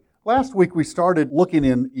Last week we started looking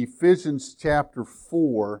in Ephesians chapter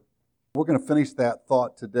 4. We're going to finish that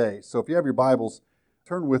thought today. So if you have your Bibles,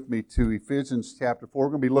 turn with me to Ephesians chapter 4. We're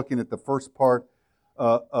going to be looking at the first part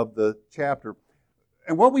of the chapter.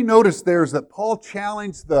 And what we noticed there is that Paul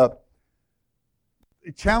challenged the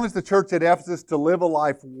church at Ephesus to live a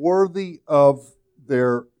life worthy of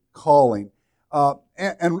their calling.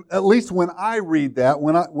 And at least when I read that,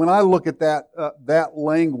 when I look at that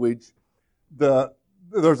language,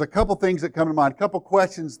 there's a couple things that come to mind, a couple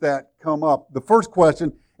questions that come up. The first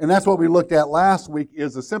question, and that's what we looked at last week,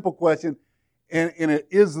 is a simple question, and it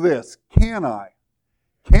is this: Can I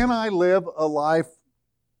live a life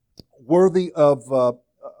worthy of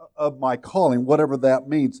my calling, whatever that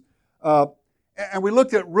means? And we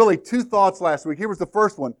looked at really two thoughts last week. Here was the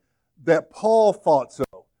first one, that Paul thought so.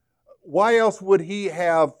 Why else would he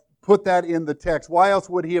have put that in the text? Why else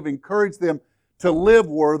would he have encouraged them to live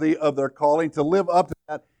worthy of their calling, to live up to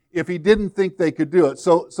that, if he didn't think they could do it?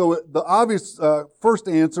 So the obvious first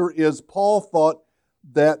answer is Paul thought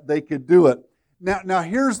that they could do it. Now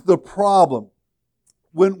here's the problem.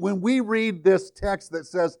 When we read this text that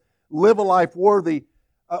says, live a life worthy,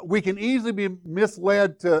 we can easily be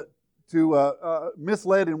misled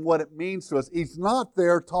misled in what it means to us. He's not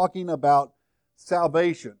there talking about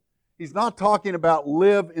salvation. He's not talking about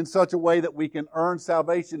live in such a way that we can earn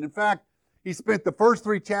salvation. In fact, he spent the first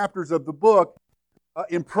 3 chapters of the book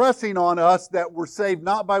impressing on us that we're saved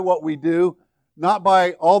not by what we do, not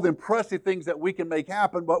by all the impressive things that we can make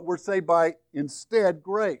happen, but we're saved by, instead,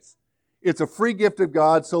 grace. It's a free gift of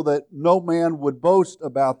God so that no man would boast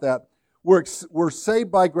about that. We're saved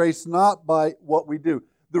by grace, not by what we do.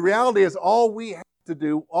 The reality is all we have to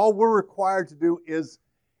do, all we're required to do is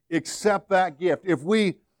accept that gift. If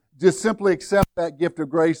we just simply accept that gift of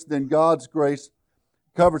grace, then God's grace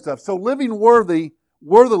covers stuff. So living worthily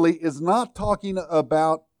is not talking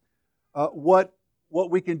about what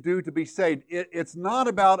we can do to be saved. It's not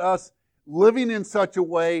about us living in such a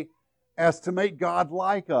way as to make God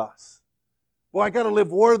like us. Well, I got to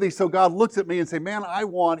live worthy so God looks at me and say, "Man, I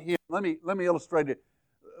want Him." Let me illustrate it.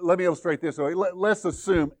 Let me illustrate this way. Let's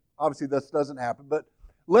assume, obviously this doesn't happen, but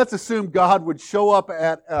let's assume God would show up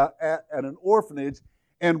at an orphanage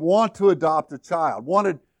and want to adopt a child,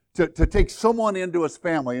 wanted to take someone into his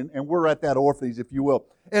family, and we're at that orphanage, if you will.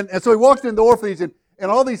 And so he walks into the orphanage,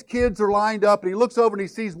 and all these kids are lined up, and he looks over and he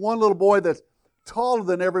sees one little boy that's taller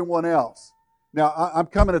than everyone else. Now, I'm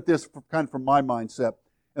coming at this kind of from my mindset.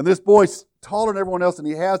 And this boy's taller than everyone else, and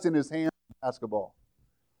he has in his hand a basketball.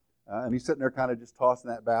 And he's sitting there kind of just tossing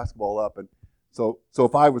that basketball up. And so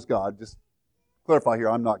if I was God, just clarify here,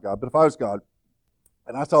 I'm not God, but if I was God,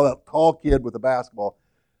 and I saw that tall kid with a basketball,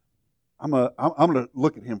 I'm going to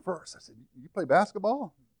look at him first. I said, "You play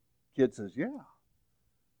basketball?" Kid says, "Yeah."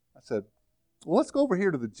 I said, "Well, let's go over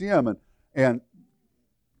here to the gym, and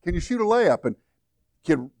can you shoot a layup?" And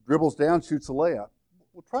kid dribbles down, shoots a layup.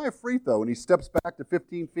 "Well, try a free throw." And he steps back to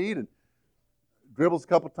 15 feet and dribbles a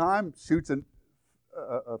couple times, shoots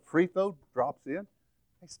a free throw, drops in.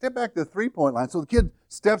 They step back to the three-point line. So the kid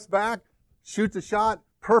steps back, shoots a shot,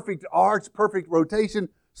 perfect arch, perfect rotation,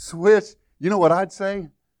 swish. You know what I'd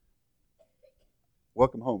say?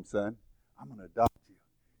 "Welcome home, son. I'm going to adopt you.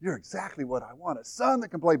 You're exactly what I want, a son that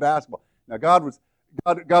can play basketball." Now, God was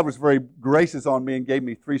very gracious on me and gave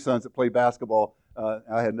me 3 sons that play basketball.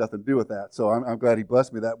 I had nothing to do with that, so I'm glad He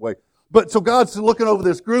blessed me that way. But so God's looking over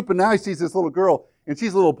this group, and now He sees this little girl, and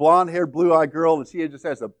she's a little blonde-haired, blue-eyed girl, and she just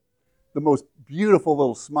has the most beautiful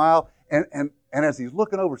little smile. And as He's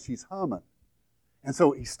looking over, she's humming. And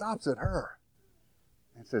so He stops at her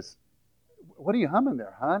and says, "What are you humming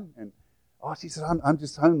there, hon?" And she says, I'm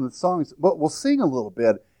just humming the song." "Well, we'll sing a little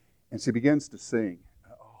bit." And she begins to sing.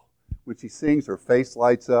 When she sings, her face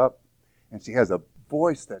lights up, and she has a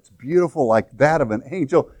voice that's beautiful like that of an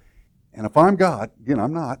angel. And if I'm God, again,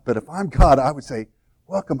 I'm not, but if I'm God, I would say,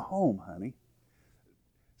 "Welcome home, honey."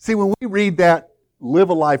 See, when we read that, live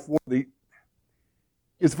a life worthy,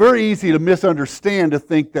 it's very easy to misunderstand, to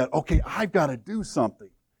think that, okay, I've got to do something.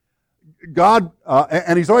 God,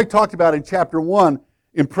 and He's already talked about in chapter 1,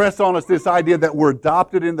 impressed on us this idea that we're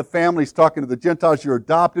adopted in the family. He's talking to the Gentiles. You're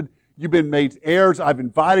adopted. You've been made heirs. I've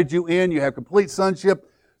invited you in. You have complete sonship.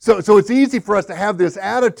 So it's easy for us to have this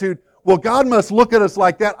attitude, well, God must look at us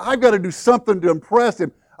like that. I've got to do something to impress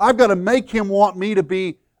Him. I've got to make Him want me to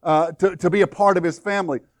be a part of His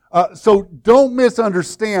family. So don't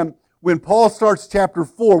misunderstand when Paul starts chapter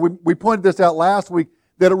 4. We pointed this out last week,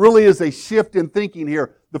 that it really is a shift in thinking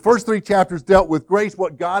here. The first 3 chapters dealt with grace,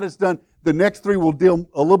 what God has done. The next 3 will deal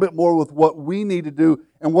a little bit more with what we need to do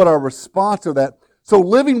and what our response to that. So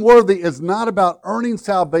living worthy is not about earning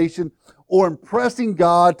salvation or impressing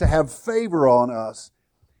God to have favor on us.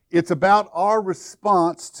 It's about our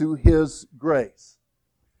response to His grace.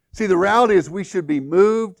 See, the reality is we should be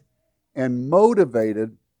moved and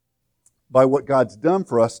motivated by what God's done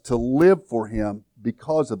for us to live for Him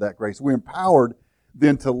because of that grace. We're empowered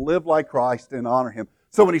then to live like Christ and honor Him.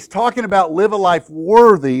 So when He's talking about live a life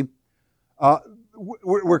worthy,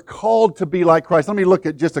 we're called to be like Christ. Let me look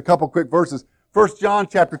at just a couple quick verses. 1 John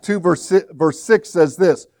chapter 2, verse 6 says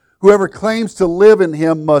this, whoever claims to live in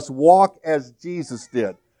Him must walk as Jesus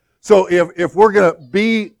did. So if we're going to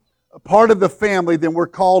be a part of the family, then we're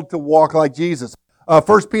called to walk like Jesus.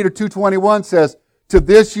 1 Peter 2:21 says, to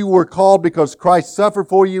this you were called because Christ suffered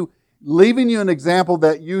for you, leaving you an example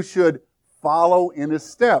that you should follow in His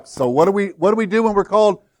steps. So what do we do when we're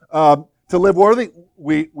called to live worthy?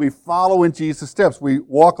 We follow in Jesus' steps. We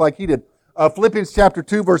walk like He did. Philippians chapter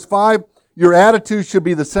 2, verse 5, your attitude should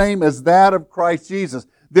be the same as that of Christ Jesus.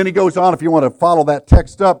 Then he goes on, if you want to follow that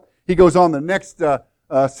text up, he goes on the next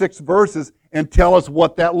 6 verses and tell us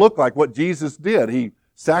what that looked like, what Jesus did. He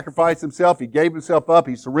sacrificed Himself, He gave Himself up,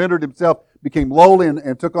 He surrendered Himself, became lowly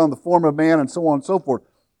and took on the form of man, and so on and so forth.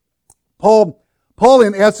 Paul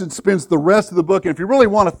in essence spends the rest of the book, and if you really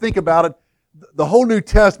want to think about it, the whole New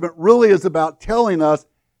Testament really is about telling us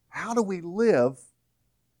how do we live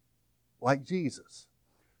like Jesus.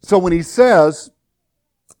 So when he says,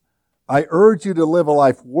 I urge you to live a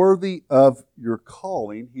life worthy of your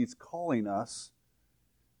calling, he's calling us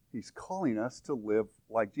to live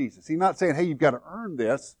like Jesus. He's not saying, hey, you've got to earn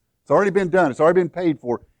this. It's already been done. It's already been paid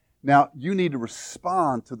for. Now, you need to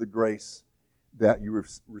respond to the grace that you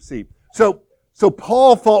received. So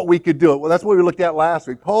Paul thought we could do it. Well, that's what we looked at last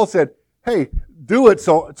week. Paul said, hey, do it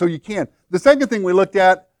so you can. The second thing we looked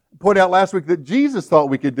at, pointed out last week, that Jesus thought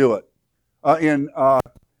we could do it.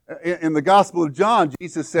 In the Gospel of John,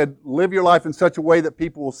 Jesus said, live your life in such a way that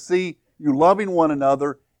people will see you loving one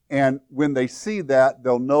another, and when they see that,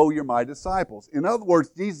 they'll know you're my disciples. In other words,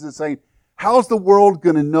 Jesus is saying, how's the world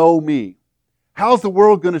going to know me? How's the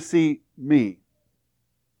world going to see me?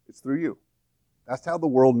 It's through you. That's how the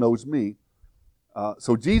world knows me.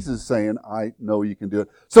 So Jesus is saying, I know you can do it.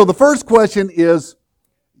 So the first question is,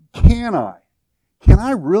 can I? Can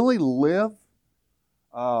I really live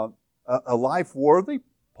a life worthy?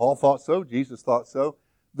 Paul thought so. Jesus thought so.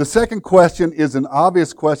 The second question is an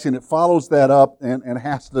obvious question. It follows that up and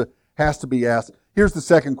has to be asked. Here's the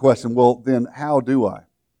second question. Well, then, how do I?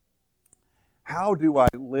 How do I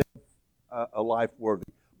live a life worthy?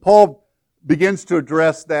 Paul begins to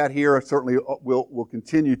address that here. Certainly, we'll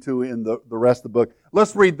continue to in the rest of the book.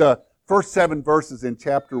 Let's read the first 7 verses in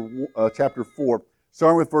chapter 4.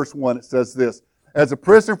 Starting with verse 1, it says this, as a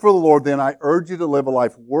prisoner for the Lord, then I urge you to live a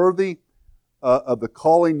life worthy of the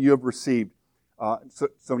calling you have received.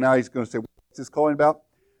 So now he's going to say, what's this calling about?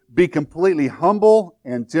 Be completely humble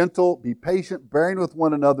and gentle. Be patient, bearing with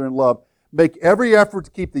one another in love. Make every effort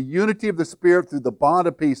to keep the unity of the Spirit through the bond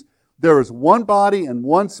of peace. There is one body and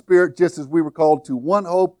one Spirit, just as we were called to one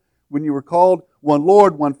hope when you were called, one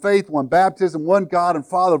Lord, one faith, one baptism, one God and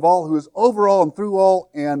Father of all, who is over all and through all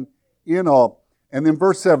and in all. And then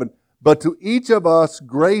verse 7, but to each of us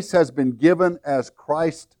grace has been given as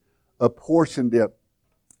Christ apportioned it.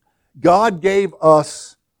 God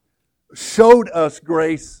showed us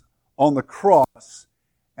grace on the cross,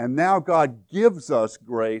 and now God gives us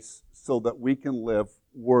grace so that we can live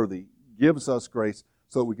worthy. Gives us grace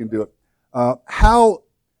so that we can do it. How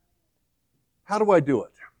do I do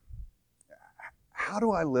it? How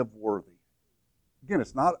do I live worthy? Again,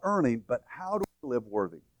 it's not earning, but how do I live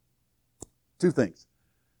worthy? 2 things.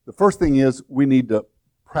 The first thing is we need to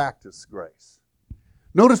practice grace.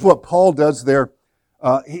 Notice what Paul does there.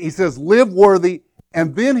 He says, live worthy,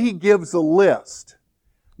 and then he gives a list.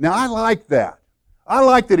 Now, I like that. I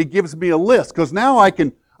like that he gives me a list, because now I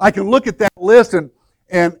can look at that list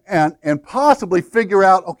and possibly figure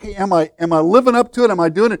out, okay, am I living up to it? Am I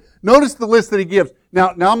doing it? Notice the list that he gives. Now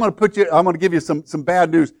I'm going to give you some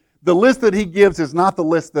bad news. The list that he gives is not the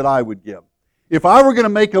list that I would give. If I were going to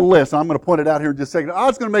make a list, I'm going to point it out here in just a second. I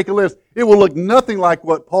was going to make a list. It will look nothing like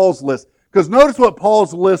what Paul's list. Because notice what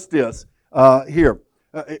Paul's list is here.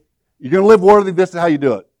 You're going to live worthy. This is how you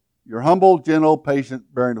do it. You're humble, gentle, patient,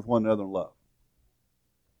 bearing with one another in love.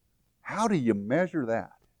 How do you measure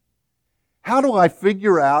that? How do I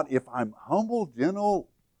figure out if I'm humble, gentle,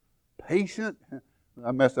 patient?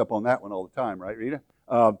 I mess up on that one all the time, right, Rita?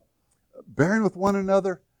 Bearing with one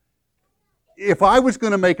another. If I was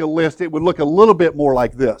going to make a list, it would look a little bit more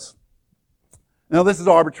like this. Now, this is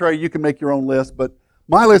arbitrary. You can make your own list, but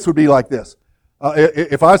my list would be like this.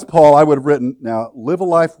 If I was Paul, I would have written, now, live a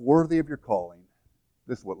life worthy of your calling.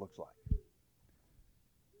 This is what it looks like.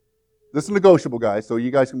 This is negotiable, guys, so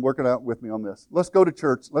you guys can work it out with me on this. Let's go to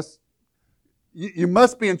church. You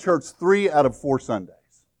must be in church 3 out of 4 Sundays.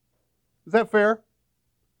 Is that fair?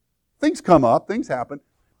 Things come up. Things happen.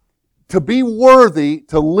 To be worthy,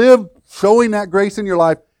 to live showing that grace in your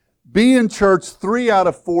life, be in church 3 out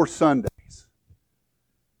of 4 Sundays.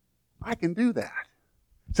 I can do that.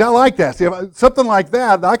 See, I like that. See, something like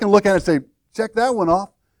that, I can look at it and say, check that one off.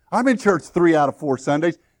 I'm in church 3 out of 4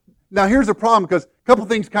 Sundays. Now, here's a problem, because a couple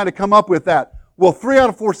things kind of come up with that. Well, 3 out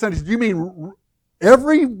of 4 Sundays, do you mean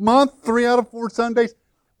every month 3 out of 4 Sundays?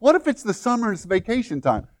 What if it's the summer and it's vacation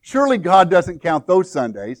time? Surely God doesn't count those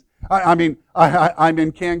Sundays. I'm in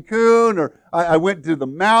Cancun, or I went to the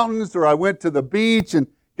mountains, or I went to the beach, and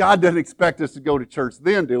God doesn't expect us to go to church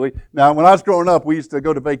then, do we? Now, when I was growing up, we used to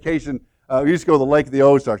go to vacation. We used to go to the Lake of the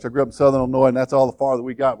Ozarks. I grew up in southern Illinois, and that's all the farther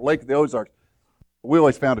we got. Lake of the Ozarks. We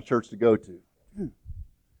always found a church to go to.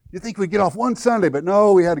 You think we'd get off one Sunday, but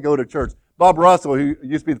no, we had to go to church. Bob Russell, who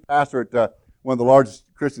used to be the pastor at one of the largest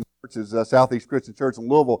Christian churches, Southeast Christian Church in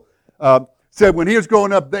Louisville, said when he was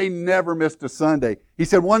growing up, they never missed a Sunday. He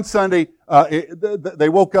said one Sunday, they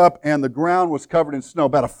woke up and the ground was covered in snow,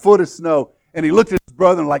 about a foot of snow, and he looked at his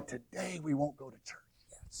brother and like, today we won't go to church.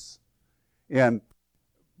 Yes.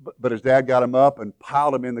 But his dad got him up and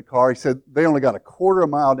piled him in the car. He said they only got a quarter of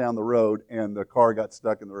a mile down the road, and the car got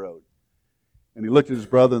stuck in the road. And he looked at his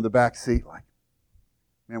brother in the back seat like,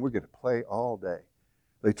 man, we're going to play all day.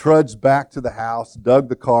 They trudged back to the house, dug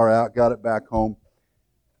the car out, got it back home.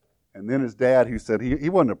 And then his dad, who said he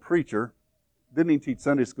wasn't a preacher, didn't even teach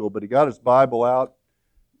Sunday school, but he got his Bible out.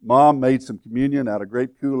 Mom made some communion out of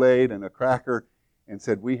grape Kool-Aid and a cracker and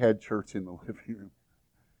said, we had church in the living room.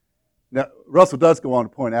 Now, Russell does go on to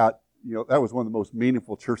point out, that was one of the most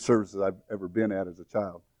meaningful church services I've ever been at as a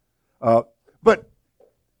child. But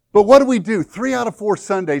what do we do? 3 out of 4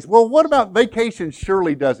 Sundays. Well, what about vacation?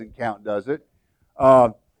 Surely doesn't count, does it?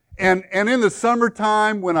 And in the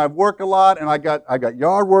summertime when I work a lot and I got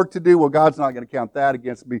yard work to do, well, God's not going to count that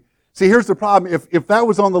against me. See, here's the problem. If that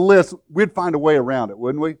was on the list, we'd find a way around it,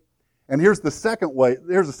 wouldn't we? And here's the second way.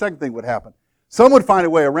 Here's the second thing would happen. Some would find a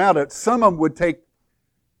way around it. Some of them would take,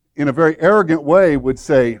 in a very arrogant way, would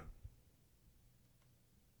say,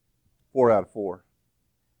 4 out of 4.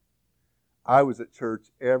 I was at church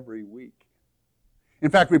every week. In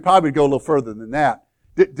fact, we probably would go a little further than that.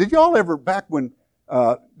 Did y'all ever, back when,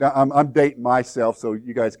 now I'm dating myself, so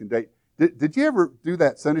you guys can date. Did you ever do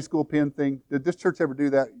that Sunday school pin thing? Did this church ever do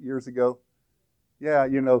that years ago? Yeah,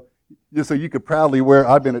 just so you could proudly wear,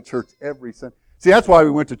 I've been at church every Sunday. See, that's why we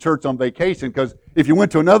went to church on vacation, because if you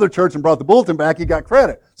went to another church and brought the bulletin back, you got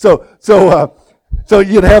credit. So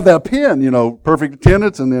you'd have that pin, perfect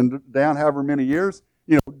attendance, and then down however many years.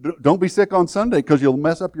 Don't be sick on Sunday because you'll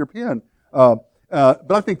mess up your pin. But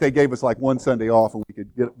I think they gave us like one Sunday off and we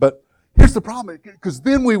could get it. But here's the problem, because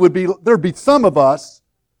then there'd be some of us,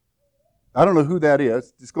 I don't know who that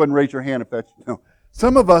is. Just go ahead and raise your hand if that's,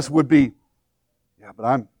 some of us would be, yeah, but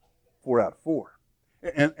I'm 4 out of 4.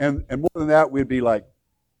 And more than that, we'd be like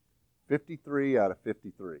 53 out of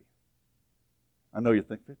 53. I know you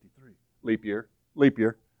think 53. Leap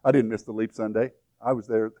year. I didn't miss the leap Sunday. I was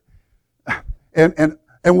there. And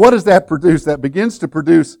what does that produce? That begins to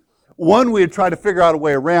produce, one, we'd try to figure out a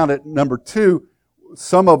way around it. Number two,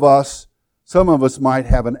 some of us might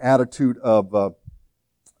have an attitude of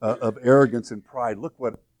arrogance and pride. Look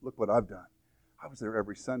what I've done. I was there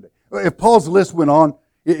every Sunday. If Paul's list went on,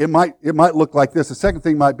 it might look like this. The second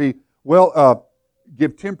thing might be,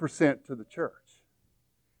 give 10% to the church.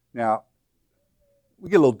 Now, we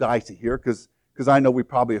get a little dicey here because I know we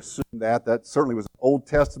probably assumed that. That certainly was an Old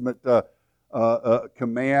Testament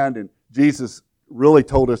command, and Jesus really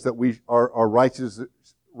told us that our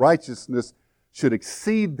righteousness should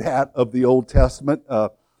exceed that of the Old Testament.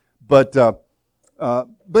 But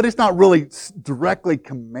it's not really directly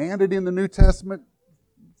commanded in the New Testament,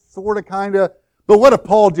 sort of, kind of. But what if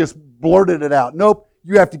Paul just blurted it out? Nope,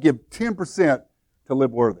 you have to give 10% to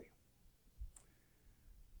live worthy.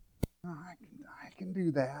 I can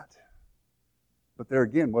do that. But there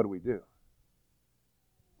again, what do?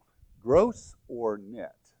 Gross or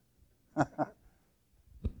net?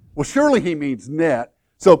 Well, surely he means net.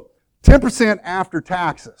 So 10% after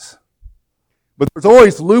taxes. But there's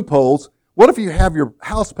always loopholes. What if you have your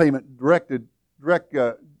house payment directly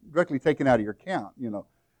taken out of your account?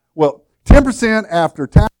 Well, 10% after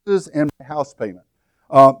taxes and house payment.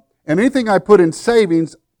 And anything I put in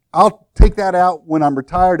savings, I'll take that out when I'm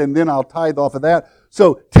retired, and then I'll tithe off of that.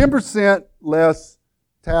 So 10% less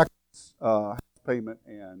taxes, house payment,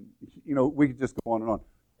 and we could just go on and on.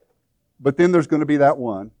 But then there's going to be that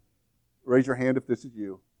one Raise your hand if this is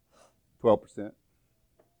you. 12%.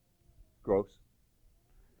 Gross.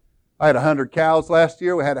 I had 100 cows last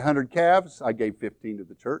year. We had 100 calves. I gave 15 to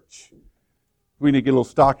the church. We need to get a little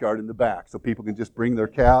stockyard in the back so people can just bring their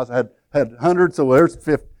cows. I had 100, so there's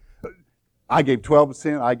 50. I gave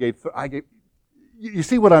 12%. I gave. You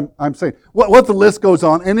see what I'm saying? What the list goes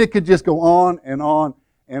on, and it could just go on and on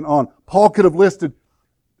and on. Paul could have listed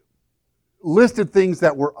things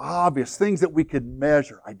that were obvious, things that we could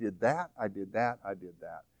measure. I did that, I did that, I did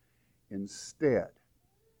that. Instead,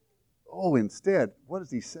 what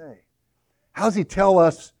does he say? How does he tell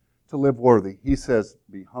us to live worthy? He says,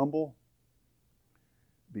 be humble,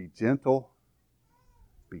 be gentle,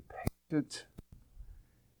 be patient,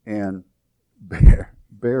 and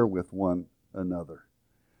bear with one another.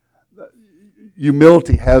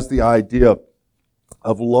 Humility has the idea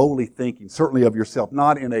of lowly thinking, certainly of yourself,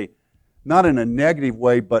 not in a negative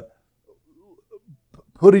way, but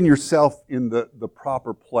putting yourself in the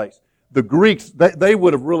proper place. The Greeks, they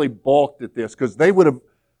would have really balked at this because they would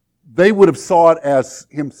have saw it as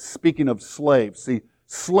him speaking of slaves. See,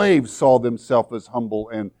 slaves saw themselves as humble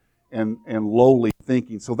and lowly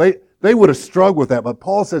thinking. So they would have struggled with that. But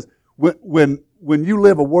Paul says, when you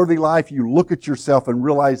live a worthy life, you look at yourself and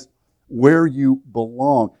realize where you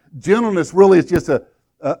belong. Gentleness really is just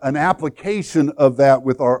an application of that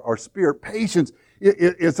with our spirit. Patience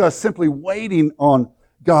is us simply waiting on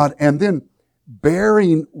God and then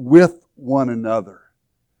bearing with one another.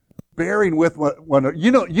 Bearing with one another.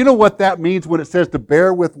 You know what that means when it says to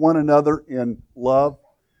bear with one another in love?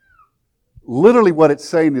 Literally what it's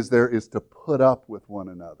saying is to put up with one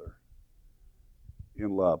another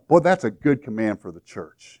in love. Boy, that's a good command for the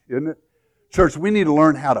church, isn't it? Church, we need to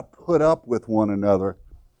learn how to put up with one another.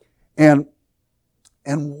 And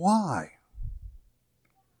why?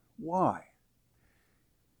 Why?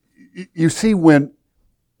 You see, when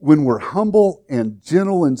we're humble and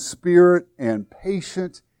gentle in spirit and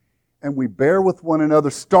patient, and we bear with one another,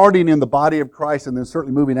 starting in the body of Christ and then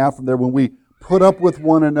certainly moving out from there, when we put up with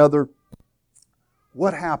one another,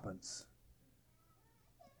 what happens?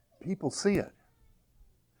 People see it.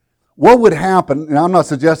 What would happen, and I'm not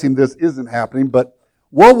suggesting this isn't happening, but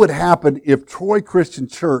what would happen if Troy Christian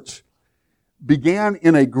Church began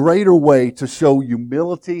in a greater way to show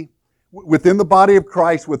humility within the body of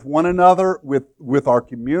Christ, with one another, with our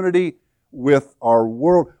community, with our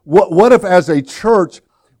world? What if as a church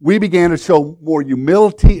we began to show more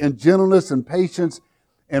humility and gentleness and patience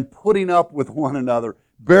and putting up with one another,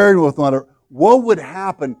 bearing with one another? What would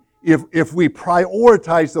happen if we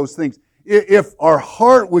prioritize those things? If our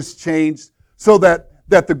heart was changed so that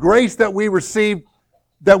the grace that we received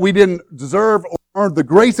that we didn't deserve or earn, the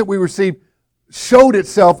grace that we received showed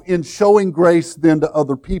itself in showing grace then to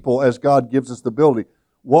other people as God gives us the ability,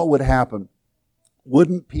 what would happen?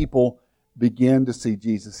 Wouldn't people begin to see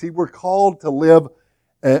Jesus? See, we're called to live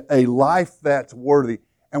a life that's worthy.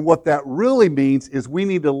 And what that really means is we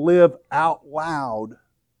need to live out loud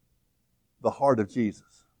the heart of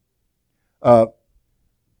Jesus.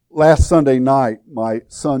 Last Sunday night, my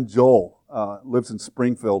son Joel lives in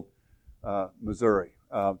Springfield, Missouri.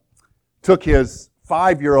 Took his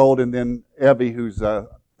 5-year-old and then Evie, who's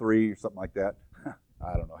 3 or something like that.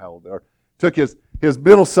 I don't know how old they are. Took his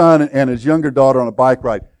middle son and his younger daughter on a bike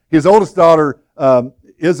ride. His oldest daughter,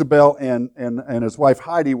 Isabel, and his wife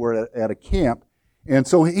Heidi were at a camp. And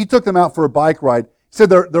so he took them out for a bike ride. He said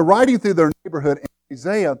they're riding through their neighborhood, and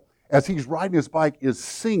Isaiah, as he's riding his bike, is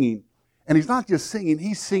singing. And he's not just singing,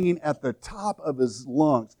 he's singing at the top of his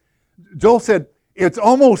lungs. Joel said it's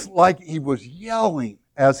almost like he was yelling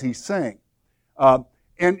as he sang.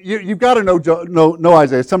 And you've got to know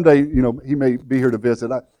Isaiah. Someday, he may be here to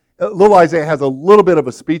visit. Little Isaiah has a little bit of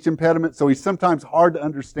a speech impediment, so he's sometimes hard to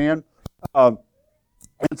understand. And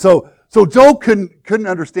so Joel couldn't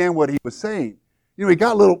understand what he was saying. He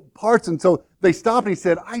got little parts, and so they stopped and he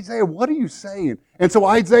said, Isaiah, what are you saying? And so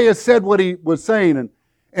Isaiah said what he was saying,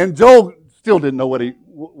 and Joel still didn't know what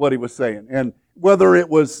he was saying. And whether it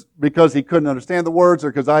was because he couldn't understand the words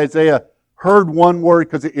or because Isaiah heard one word,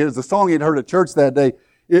 because it was a song he'd heard at church that day,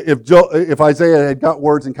 if Isaiah had got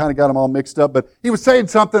words and kind of got them all mixed up, but he was saying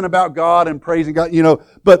something about God and praising God,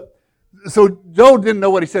 But so Joel didn't know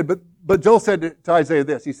what he said, but Joel said to Isaiah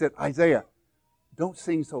this. He said, Isaiah, don't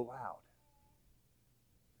sing so loud.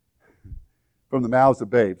 From the mouths of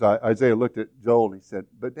babes, Isaiah looked at Joel and he said,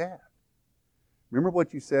 but Dad, remember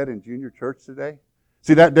what you said in junior church today?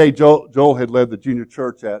 See, that day Joel had led the junior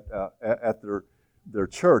church at their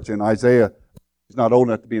church, and Isaiah, who's not old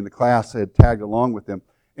enough to be in the class, had tagged along with them.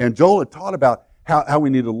 And Joel had taught about how we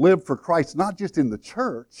need to live for Christ, not just in the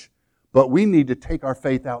church, but we need to take our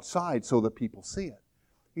faith outside so that people see it.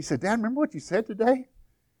 He said, Dad, remember what you said today?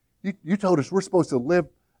 You told us we're supposed to live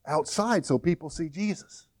outside so people see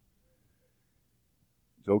Jesus.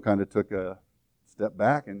 Joe kind of took a step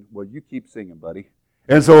back and, well, you keep singing, buddy.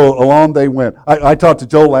 And so along they went. I talked to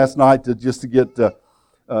Joe last night to get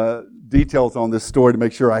details on this story to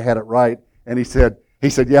make sure I had it right. And he said,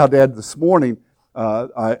 yeah, Dad, this morning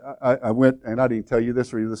I went, and I didn't tell you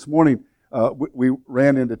this, or this morning we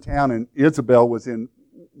ran into town, and Isabel was in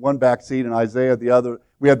one back seat and Isaiah the other.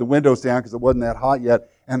 We had the windows down because it wasn't that hot yet.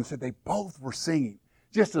 And said they both were singing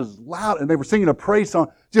just as loud, and they were singing a praise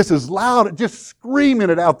song just as loud, just screaming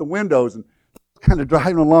it out the windows, and kind of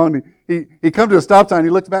driving along. He come to a stop sign. He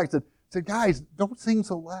looked back and said, guys, don't sing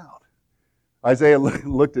so loud. Isaiah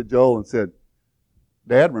looked at Joel and said,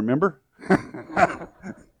 Dad, remember?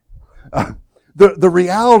 The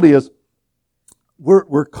reality is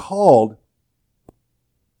we're called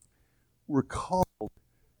to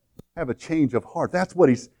have a change of heart. That's what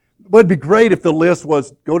it'd be great if the list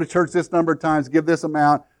was go to church this number of times, give this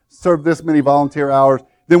amount, serve this many volunteer hours.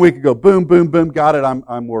 Then we could go boom, boom, boom, got it,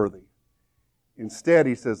 I'm worthy. Instead,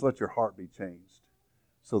 he says, let your heart be changed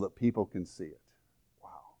so that people can see it. Wow.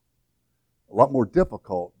 A lot more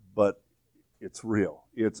difficult, but it's real.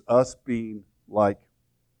 It's us being like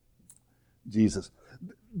Jesus.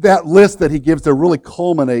 That list that he gives there really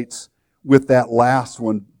culminates with that last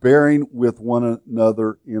one, bearing with one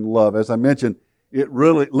another in love. As I mentioned, it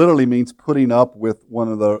really literally means putting up with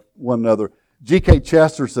one another. G.K.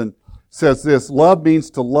 Chesterton says this, love means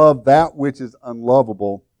to love that which is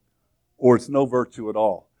unlovable, or it's no virtue at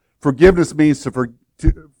all. Forgiveness means to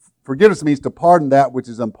pardon that which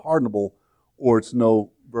is unpardonable, or it's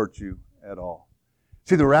no virtue at all.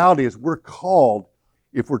 See, the reality is we're called,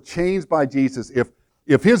 if we're changed by Jesus,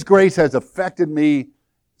 if His grace has affected me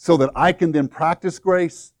so that I can then practice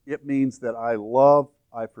grace, it means that I love,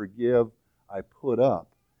 I forgive, I put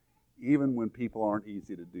up, even when people aren't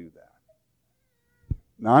easy to do that.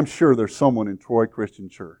 Now, I'm sure there's someone in Troy Christian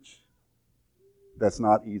Church that's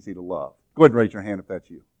not easy to love. Go ahead and raise your hand if that's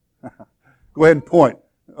you. Go ahead and point.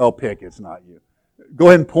 Oh, pick, it's not you. Go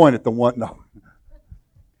ahead and point at the one. No.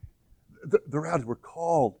 The reality is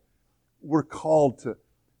we're called to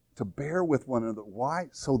bear with one another. Why?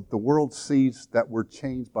 So the world sees that we're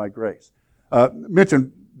changed by grace.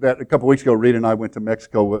 Mentioned that a couple weeks ago, Rita and I went to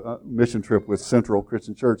Mexico, a mission trip with Central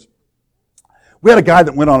Christian Church. We had a guy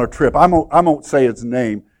that went on a trip. I won't say his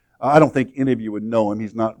name. I don't think any of you would know him.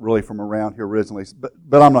 He's not really from around here originally,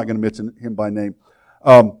 but I'm not going to mention him by name.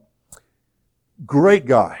 Great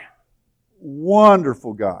guy.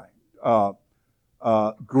 Wonderful guy.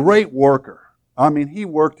 Great worker. I mean, he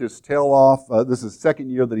worked his tail off. This is the second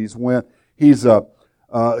year that he's went. He's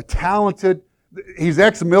talented. He's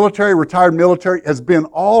ex-military, retired military, has been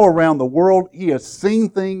all around the world. He has seen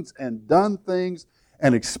things and done things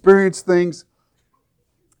and experienced things.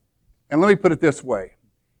 And let me put it this way.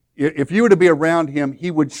 If you were to be around him,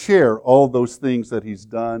 he would share all those things that he's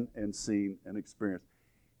done and seen and experienced.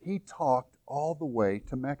 He talked all the way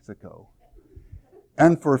to Mexico.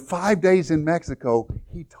 And for 5 days in Mexico,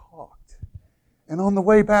 he talked. And on the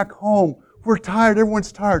way back home, we're tired,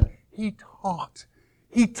 everyone's tired. He talked.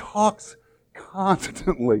 He talks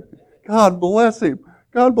constantly. God bless him.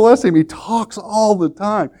 God bless him. He talks all the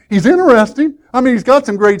time. He's interesting. I mean, he's got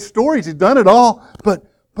some great stories. He's done it all.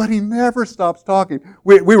 But he never stops talking.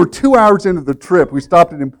 We were 2 hours into the trip. We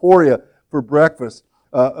stopped at Emporia for breakfast.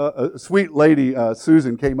 A sweet lady,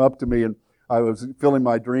 Susan, came up to me, and I was filling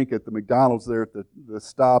my drink at the McDonald's there at the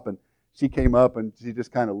stop, and she came up and she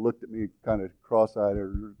just kind of looked at me, kind of cross-eyed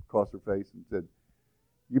or across her face, and said,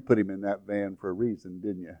 "You put him in that van for a reason,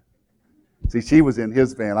 didn't you?" See, she was in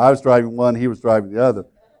his van. I was driving one, he was driving the other.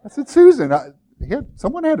 I said, "Susan,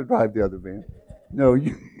 someone had to drive the other van." No,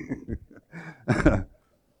 you.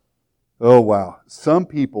 Oh, wow. Some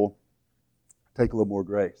people take a little more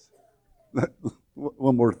grace.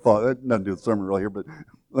 One more thought. That doesn't do the sermon really here, but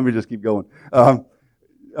let me just keep going.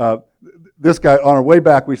 This guy, on our way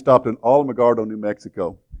back, we stopped in Alamogordo, New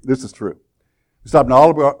Mexico. This is true. We stopped in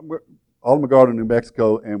Alamogordo, New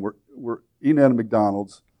Mexico, and we're eating at a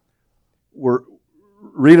McDonald's.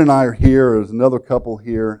 Rita and I are here. There's another couple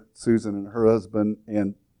here, Susan and her husband,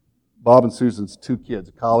 and Bob and Susan's 2 kids,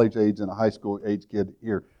 a college age and a high school age kid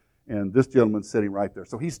here. And this gentleman's sitting right there.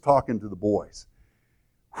 So he's talking to the boys.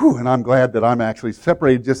 Whew, and I'm glad that I'm actually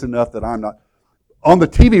separated just enough that I'm not. On the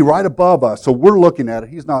TV right above us, so we're looking at it,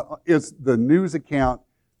 he's not, it's the news account,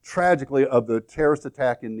 tragically, of the terrorist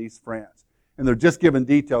attack in Nice, France. And they're just giving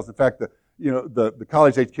details. In fact, the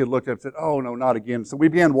college-age kid looked at it and said, "Oh, no, not again." So we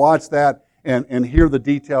began to watch that and hear the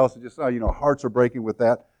details, and just, hearts are breaking with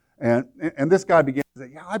that. And this guy began to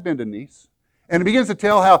say, "Yeah, I've been to Nice." And he begins to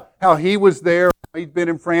tell how he was there. He'd been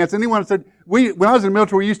in France. Anyone said, when I was in the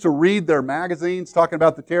military, we used to read their magazines talking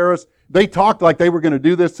about the terrorists. They talked like they were going to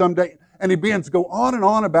do this someday. And he begins to go on and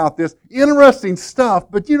on about this. Interesting stuff,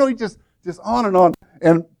 but he just on and on.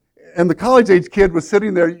 And the college-age kid was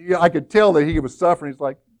sitting there. I could tell that he was suffering. He's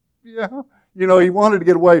like, yeah. He wanted to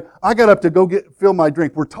get away. I got up to go fill my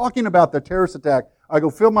drink. We're talking about the terrorist attack. I go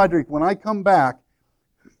fill my drink. When I come back,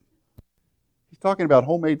 he's talking about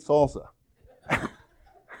homemade salsa.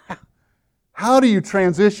 How do you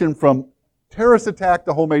transition from terrorist attack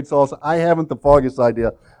to homemade salsa? I haven't the foggiest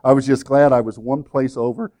idea. I was just glad I was one place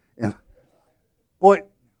over. And boy,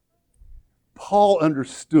 Paul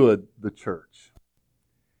understood the church.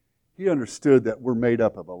 He understood that we're made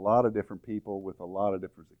up of a lot of different people with a lot of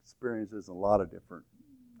different experiences, a lot of different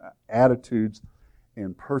attitudes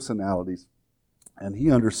and personalities. And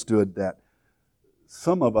he understood that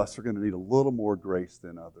some of us are going to need a little more grace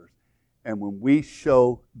than others. And when we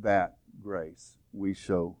show that grace, we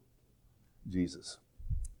show Jesus.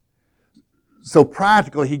 So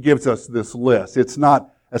practically, he gives us this list. It's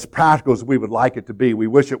not as practical as we would like it to be. We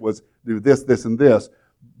wish it was do this, this, and this,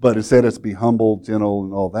 but instead it's be humble, gentle,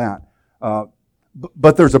 and all that.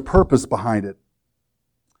 But there's a purpose behind it.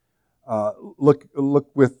 Look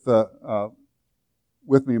with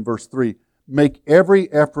me in verse 3. Make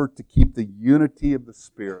every effort to keep the unity of the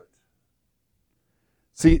Spirit.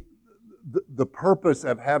 See, the purpose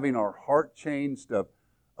of having our heart changed, of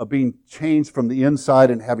being changed from the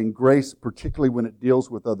inside and having grace, particularly when it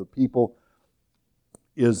deals with other people,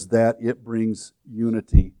 is that it brings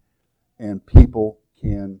unity and people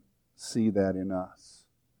can see that in us.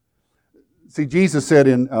 See, Jesus said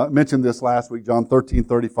mentioned this last week, John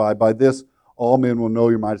 13:35, by this all men will know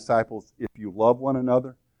you're my disciples if you love one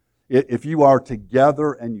another. If you are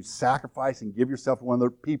together and you sacrifice and give yourself to one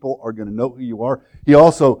another, people are going to know who you are. He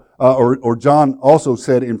also, or John also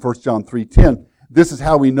said in 1 John 3:10, this is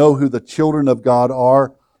how we know who the children of God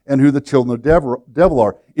are and who the children of the devil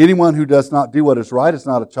are. Anyone who does not do what is right is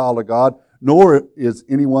not a child of God, nor is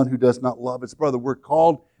anyone who does not love his brother. We're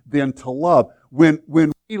called then to love. When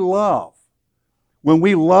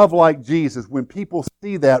we love like Jesus, when people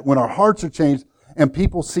see that, when our hearts are changed and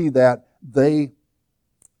people see that, they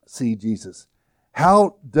see Jesus.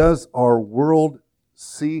 How does our world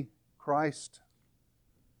see Christ?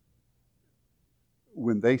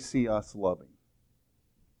 When they see us loving.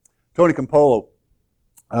 Tony Campolo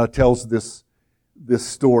tells this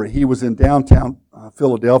story. He was in downtown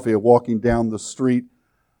Philadelphia walking down the street.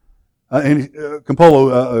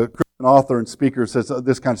 Campolo, a Christian author and speaker, says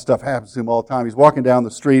this kind of stuff happens to him all the time. He's walking down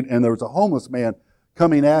the street and there was a homeless man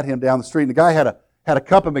coming at him down the street. And the guy had a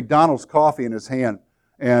cup of McDonald's coffee in his hand.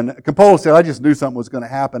 And Campolo said, I just knew something was going to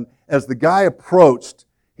happen. As the guy approached,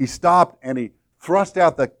 he stopped and he thrust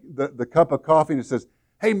out the cup of coffee and he says,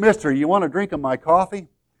 hey, mister, you want a drink of my coffee?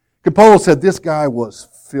 Campolo said this guy was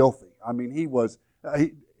filthy. I mean, he was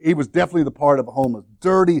definitely the part of a homeless.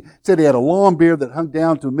 Dirty. Said he had a long beard that hung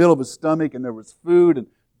down to the middle of his stomach and there was food and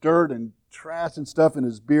dirt and trash and stuff in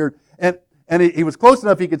his beard. And he was close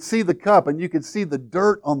enough he could see the cup and you could see the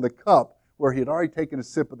dirt on the cup where he had already taken a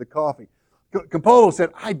sip of the coffee. Campolo said,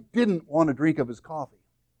 I didn't want a drink of his coffee,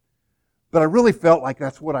 but I really felt like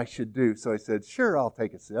that's what I should do. So I said, sure, I'll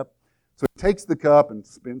take a sip. So he takes the cup and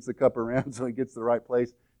spins the cup around so he gets to the right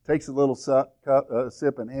place, takes a little sip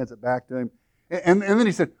and hands it back to him. And then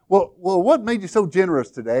he said, well, what made you so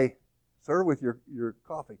generous today, sir, with your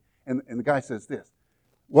coffee? And the guy says this,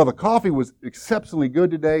 well, the coffee was exceptionally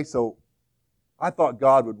good today, so I thought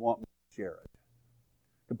God would want me to share it.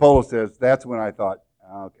 Campolo says, that's when I thought,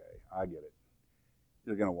 okay, I get it.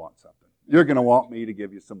 You're going to want something. You're going to want me to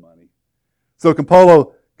give you some money. So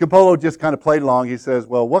Campolo just kind of played along. He says,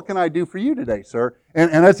 well, what can I do for you today, sir? And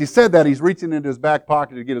as he said that, he's reaching into his back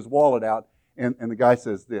pocket to get his wallet out. And the guy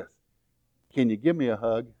says this, can you give me a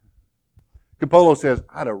hug? Campolo says,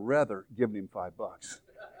 I'd have rather given him $5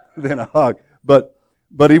 than a hug. But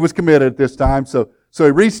he was committed this time. So he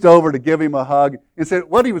reached over to give him a hug and said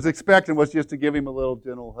what he was expecting was just to give him a little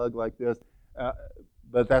gentle hug like this.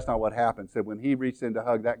 But that's not what happened. Said when he reached in to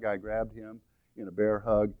hug, that guy grabbed him in a bear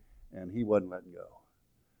hug, and he wasn't letting go.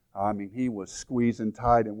 I mean, he was squeezing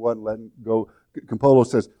tight and wasn't letting go. Campolo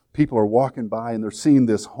says people are walking by and they're seeing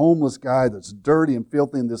this homeless guy that's dirty and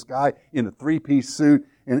filthy, and this guy in a three-piece suit,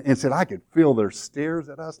 and said I could feel their stares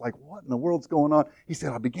at us like, what in the world's going on? He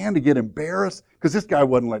said, I began to get embarrassed because this guy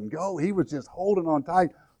wasn't letting go. He was just holding on tight.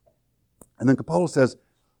 And then Campolo says,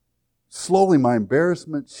 slowly my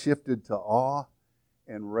embarrassment shifted to awe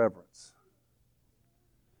and reverence.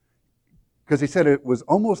 Because he said it was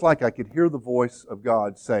almost like I could hear the voice of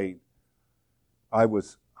God saying, I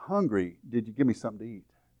was hungry, did you give me something to eat?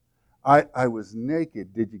 I was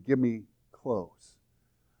naked, did you give me clothes?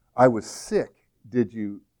 I was sick, did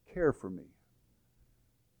you care for me?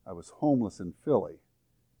 I was homeless in Philly,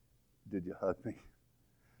 did you hug me?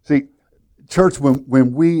 See, church, when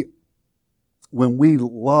we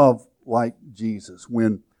love like Jesus,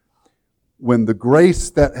 when the grace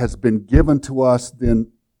that has been given to us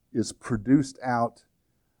then is produced out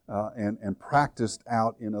and practiced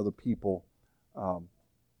out in other people,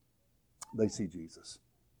 they see Jesus.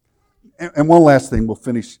 And one last thing, we'll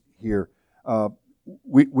finish here.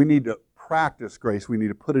 We need to practice grace. We need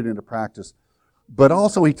to put it into practice. But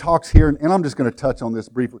also he talks here, and I'm just going to touch on this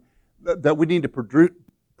briefly, that we need to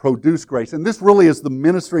produce grace. And this really is the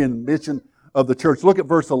ministry and mission of the church. Look at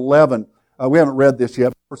verse 11. We haven't read this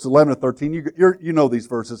yet. Verse 11 to 13. You know these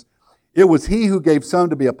verses. It was he who gave some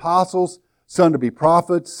to be apostles, some to be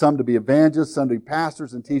prophets, some to be evangelists, some to be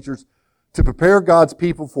pastors and teachers, to prepare God's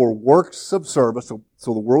people for works of service,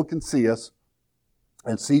 so the world can see us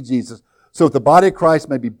and see Jesus, so that the body of Christ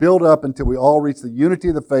may be built up until we all reach the unity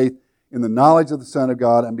of the faith in the knowledge of the Son of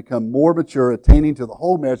God and become more mature, attaining to the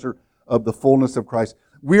whole measure of the fullness of Christ.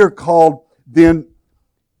 We are called then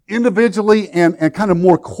individually and kind of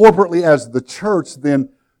more corporately as the church then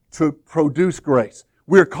to produce grace.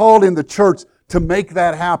 We are called in the church to make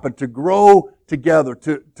that happen, to grow together,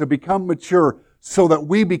 to become mature, so that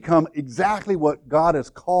we become exactly what God has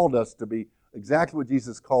called us to be, exactly what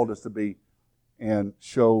Jesus called us to be, and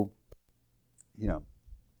show Him.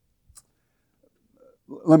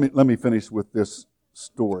 Let me finish with this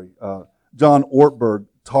story. John Ortberg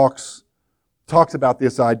talks about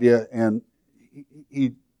this idea, and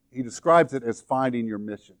he describes it as finding your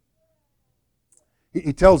mission.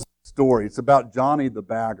 He tells a story. It's about Johnny the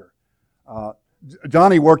bagger.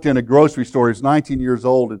 Johnny worked in a grocery store. He was 19 years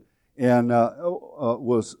old and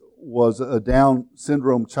was a Down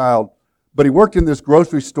syndrome child. But he worked in this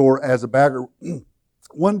grocery store as a bagger.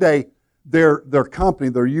 One day, their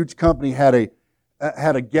huge company, had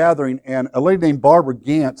a gathering, and a lady named Barbara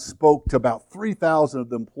Gantz spoke to about 3,000 of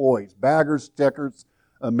the employees, baggers, checkers,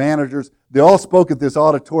 managers. They all spoke at this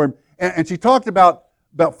auditorium, and she talked about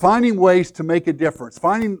finding ways to make a difference,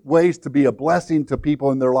 finding ways to be a blessing to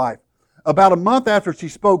people in their life. About a month after she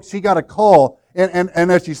spoke, she got a call, and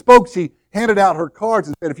as she spoke, she handed out her cards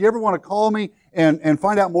and said, if you ever want to call me and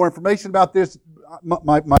find out more information about this,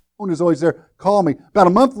 my phone is always there, call me. About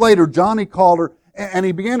a month later, Johnny called her, and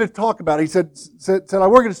he began to talk about it. He said I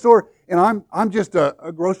work at a store, and I'm just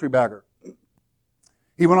a grocery bagger.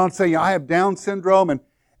 He went on to say, I have Down syndrome,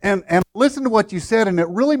 and listen to what you said, and it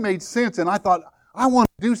really made sense, and I thought, I want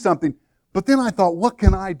to do something. But then I thought, what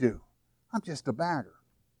can I do? I'm just a bagger.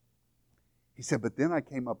 He said, but then I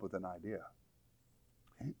came up with an idea.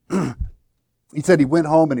 He said he went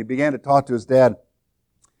home and he began to talk to his dad,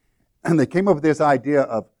 and they came up with this idea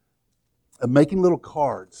of making little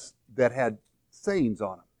cards that had sayings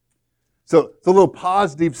on them. So the little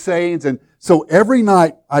positive sayings, and so every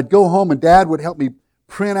night I'd go home and Dad would help me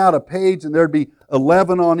print out a page, and there'd be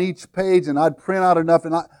 11 on each page, and I'd print out enough.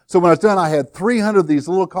 So when I was done, I had 300 of these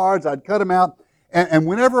little cards. I'd cut them out, and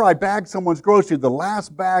whenever I bagged someone's grocery, the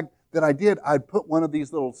last bag that I did, I'd put one of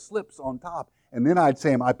these little slips on top, and then I'd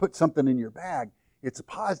say, I put something in your bag. It's a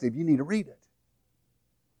positive. You need to read it.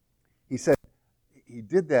 He said he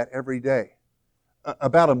did that every day.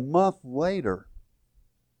 About a month later,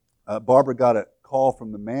 Barbara got a call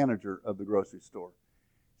from the manager of the grocery store.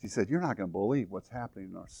 She said, you're not going to believe what's happening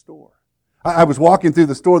in our store. I was walking through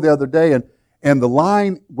the store the other day, and the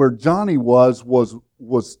line where Johnny was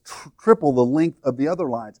triple the length of the other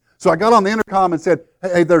lines. So I got on the intercom and said,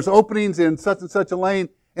 hey, there's openings in such and such a lane.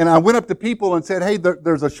 And I went up to people and said, hey,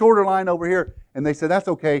 there's a shorter line over here. And they said, that's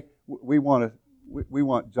okay. We want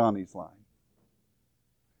Johnny's line.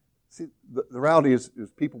 See, the reality is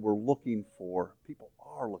people are looking for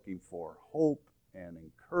hope and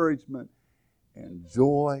encouragement and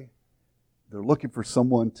joy. They're looking for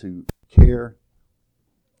someone to care.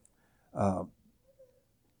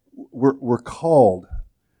 We're called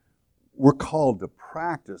to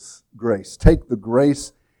practice grace. Take the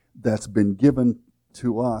grace that's been given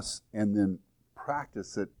to us and then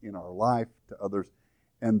practice it in our life to others.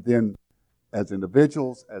 And then as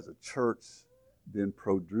individuals, as a church, then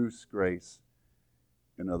produce grace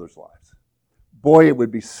in others' lives. Boy, it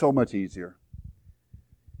would be so much easier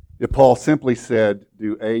if Paul simply said,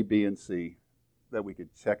 do A, B, and C, that we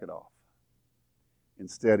could check it off.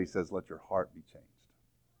 Instead, he says, let your heart be changed.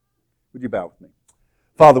 Would you bow with me?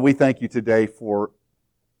 Father, we thank you today for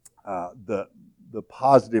the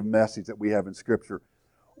positive message that we have in Scripture.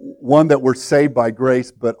 One, that we're saved by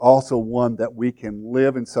grace, but also one that we can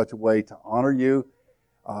live in such a way to honor you,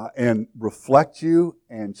 and reflect you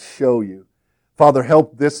and show you. Father,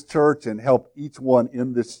 help this church and help each one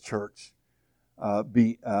in this church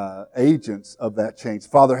be agents of that change.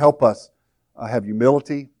 Father, help us have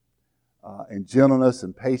humility and gentleness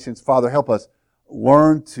and patience. Father, help us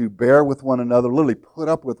learn to bear with one another, literally put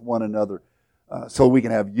up with one another, so we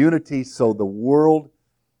can have unity, so the world,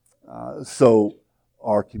 so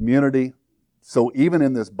our community, so even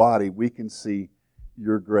in this body, we can see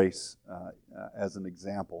your grace as an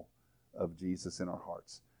example of Jesus in our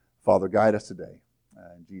hearts. Father, guide us today.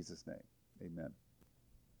 In Jesus' name, amen.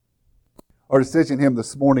 Our decision hymn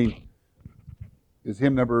this morning is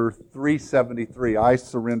hymn number 373, I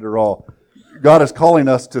Surrender All. God is calling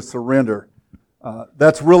us to surrender.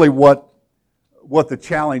 That's really what the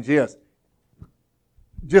challenge is.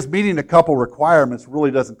 Just meeting a couple requirements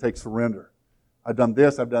really doesn't take surrender. I've done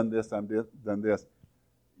this, I've done this, I've done this.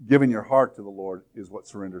 Giving your heart to the Lord is what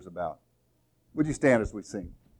surrender is about. Would you stand as we sing?